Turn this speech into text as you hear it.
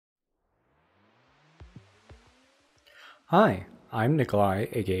Hi, I'm Nikolai,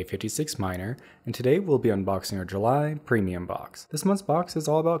 aka 56 Miner, and today we'll be unboxing our July premium box. This month's box is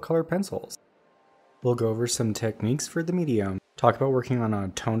all about colored pencils. We'll go over some techniques for the medium, talk about working on a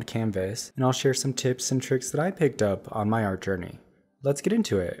toned canvas, and I'll share some tips and tricks that I picked up on my art journey. Let's get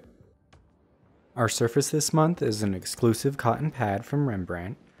into it. Our surface this month is an exclusive cotton pad from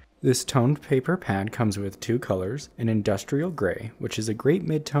Rembrandt. This toned paper pad comes with two colors, an industrial gray, which is a great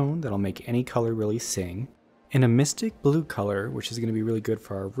mid-tone that'll make any color really sing, and a mystic blue color, which is going to be really good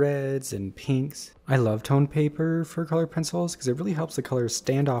for our reds and pinks. I love toned paper for color pencils because it really helps the colors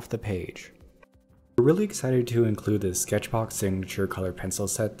stand off the page. We're really excited to include the SketchBox signature color pencil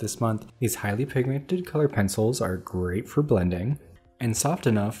set this month. These highly pigmented color pencils are great for blending and soft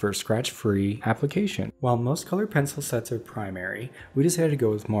enough for scratch-free application. While most color pencil sets are primary, we decided to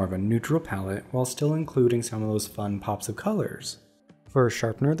go with more of a neutral palette while still including some of those fun pops of colors. For a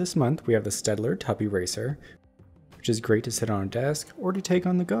sharpener this month, we have the Staedtler Tub Eraser, which is great to sit on a desk or to take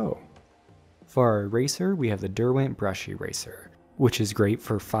on the go. For our eraser, we have the Derwent Brush Eraser, which is great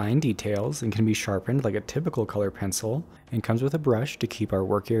for fine details and can be sharpened like a typical color pencil, and comes with a brush to keep our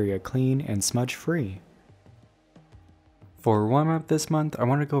work area clean and smudge free. For warm-up this month, I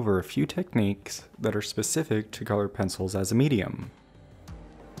want to go over a few techniques that are specific to color pencils as a medium.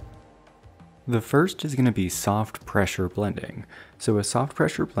 The first is going to be soft pressure blending. So with soft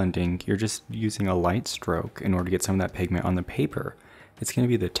pressure blending, you're just using a light stroke in order to get some of that pigment on the paper. It's going to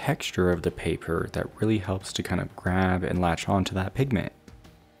be the texture of the paper that really helps to kind of grab and latch onto that pigment.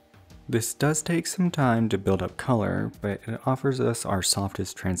 This does take some time to build up color, but it offers us our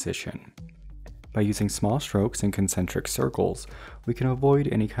softest transition. By using small strokes and concentric circles, we can avoid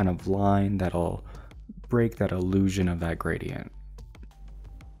any kind of line that'll break that illusion of that gradient.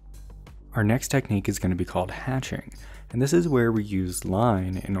 Our next technique is going to be called hatching, and this is where we use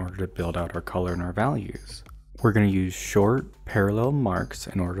line in order to build out our color and our values. We're going to use short, parallel marks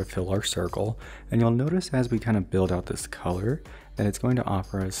in order to fill our circle, and you'll notice as we kind of build out this color that it's going to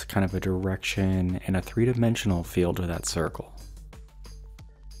offer us kind of a direction and a three-dimensional feel to that circle.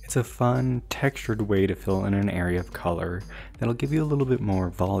 It's a fun, textured way to fill in an area of color that'll give you a little bit more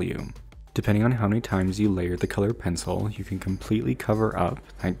volume. Depending on how many times you layer the colored pencil, you can completely cover up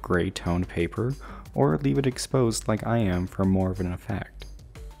that gray toned paper or leave it exposed like I am for more of an effect.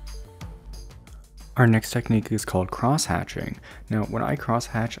 Our next technique is called cross-hatching. Now when I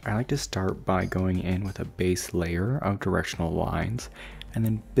cross-hatch, I like to start by going in with a base layer of directional lines and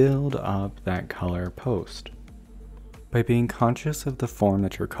then build up that color post. By being conscious of the form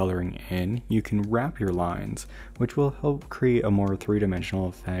that you're coloring in, you can wrap your lines, which will help create a more three-dimensional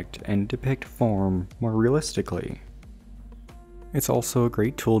effect and depict form more realistically. It's also a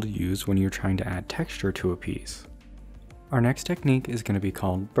great tool to use when you're trying to add texture to a piece. Our next technique is going to be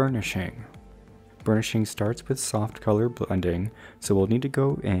called burnishing. Burnishing starts with soft color blending, so we'll need to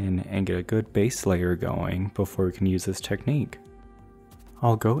go in and get a good base layer going before we can use this technique.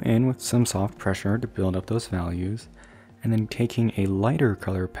 I'll go in with some soft pressure to build up those values, and then taking a lighter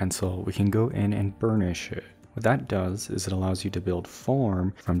color pencil, we can go in and burnish it. What that does is it allows you to build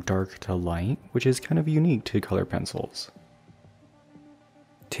form from dark to light, which is kind of unique to color pencils.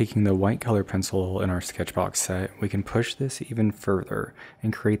 Taking the white color pencil in our SketchBox set, we can push this even further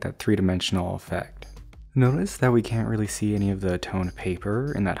and create that three-dimensional effect. Notice that we can't really see any of the toned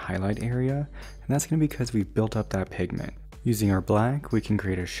paper in that highlight area, and that's going to be because we've built up that pigment. Using our black, we can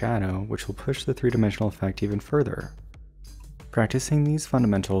create a shadow, which will push the three-dimensional effect even further. Practicing these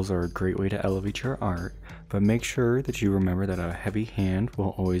fundamentals are a great way to elevate your art, but make sure that you remember that a heavy hand will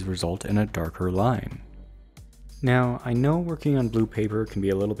always result in a darker line. Now, I know working on blue paper can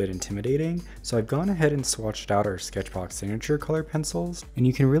be a little bit intimidating, so I've gone ahead and swatched out our SketchBox signature color pencils, and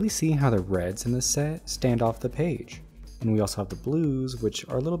you can really see how the reds in the set stand off the page. And we also have the blues, which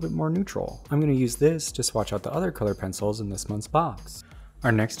are a little bit more neutral. I'm going to use this to swatch out the other color pencils in this month's box.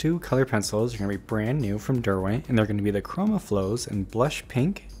 Our next two color pencils are going to be brand new from Derwent, and they're going to be the Chroma Flows in Blush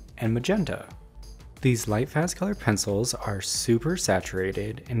Pink and Magenta. These light fast color pencils are super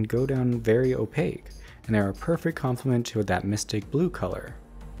saturated and go down very opaque, and they're a perfect complement to that mystic blue color.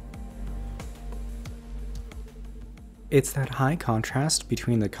 It's that high contrast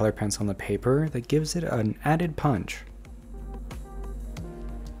between the color pencil and the paper that gives it an added punch.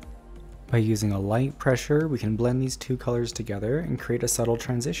 By using a light pressure, we can blend these two colors together and create a subtle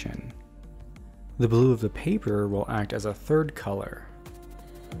transition. The blue of the paper will act as a third color.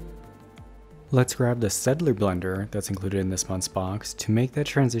 Let's grab the Staedtler blender that's included in this month's box to make that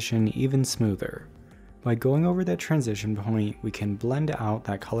transition even smoother. By going over that transition point, we can blend out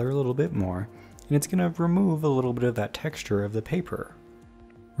that color a little bit more, and it's going to remove a little bit of that texture of the paper,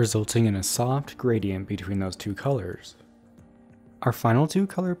 resulting in a soft gradient between those two colors. Our final two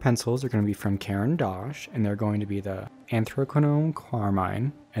color pencils are going to be from Karen Dosh, and they're going to be the Anthracnone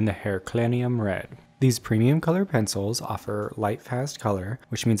Carmine and the Herculaneum Red. These premium color pencils offer light fast color,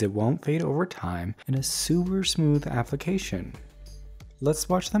 which means it won't fade over time, and a super smooth application. Let's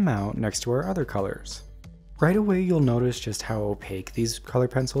swatch them out next to our other colors. Right away you'll notice just how opaque these color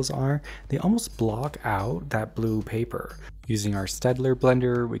pencils are. They almost block out that blue paper. Using our Staedtler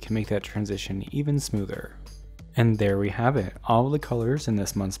blender, we can make that transition even smoother. And there we have it, all the colors in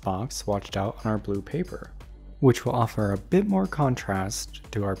this month's box swatched out on our blue paper, which will offer a bit more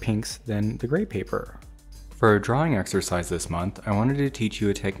contrast to our pinks than the gray paper. For our drawing exercise this month, I wanted to teach you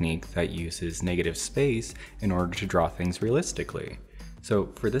a technique that uses negative space in order to draw things realistically.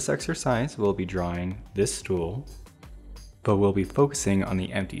 So for this exercise, we'll be drawing this stool, but we'll be focusing on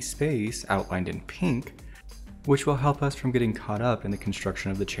the empty space outlined in pink, which will help us from getting caught up in the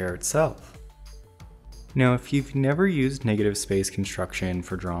construction of the chair itself. Now, if you've never used negative space construction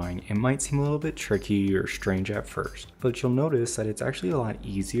for drawing, it might seem a little bit tricky or strange at first, but you'll notice that it's actually a lot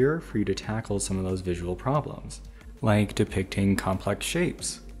easier for you to tackle some of those visual problems, like depicting complex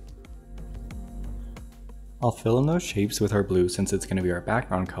shapes. I'll fill in those shapes with our blue since it's going to be our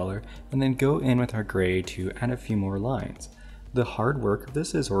background color, and then go in with our gray to add a few more lines. The hard work of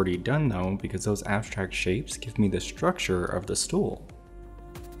this is already done though, because those abstract shapes give me the structure of the stool.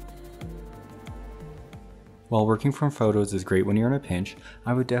 While working from photos is great when you're in a pinch,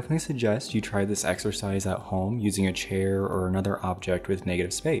 I would definitely suggest you try this exercise at home using a chair or another object with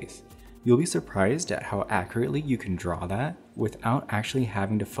negative space. You'll be surprised at how accurately you can draw that without actually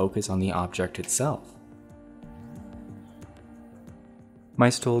having to focus on the object itself. My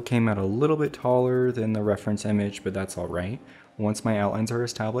stool came out a little bit taller than the reference image, but that's alright. Once my outlines are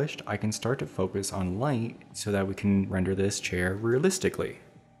established, I can start to focus on light so that we can render this chair realistically.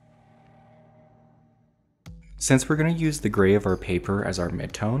 Since we're going to use the gray of our paper as our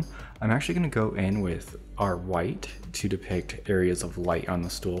midtone, I'm actually going to go in with our white to depict areas of light on the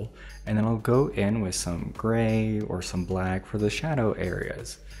stool, and then I'll go in with some gray or some black for the shadow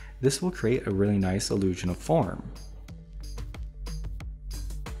areas. This will create a really nice illusion of form.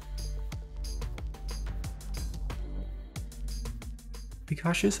 Be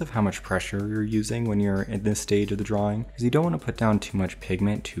cautious of how much pressure you're using when you're in this stage of the drawing, because you don't want to put down too much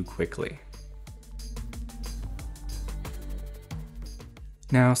pigment too quickly.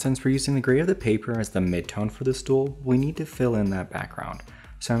 Now, since we're using the gray of the paper as the midtone for the stool, we need to fill in that background.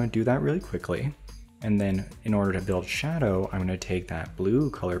 So I'm going to do that really quickly. And then in order to build shadow, I'm going to take that blue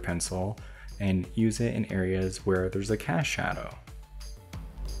color pencil and use it in areas where there's a cast shadow.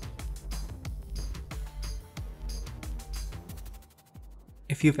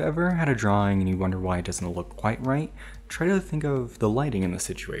 If you've ever had a drawing and you wonder why it doesn't look quite right, try to think of the lighting in the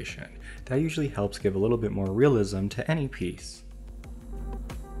situation. That usually helps give a little bit more realism to any piece.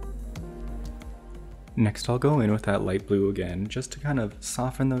 Next, I'll go in with that light blue again, just to kind of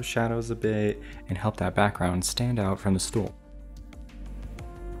soften those shadows a bit and help that background stand out from the stool.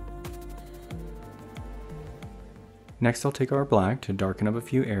 Next, I'll take our black to darken up a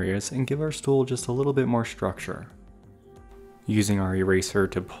few areas and give our stool just a little bit more structure. Using our eraser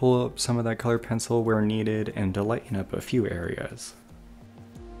to pull up some of that color pencil where needed and to lighten up a few areas.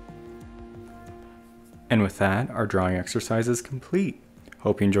 And with that, our drawing exercise is complete.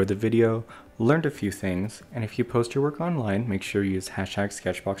 Hope you enjoyed the video, learned a few things, and if you post your work online, make sure you use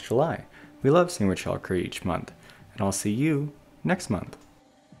 #SketchBoxJuly. We love seeing what y'all create each month, and I'll see you next month.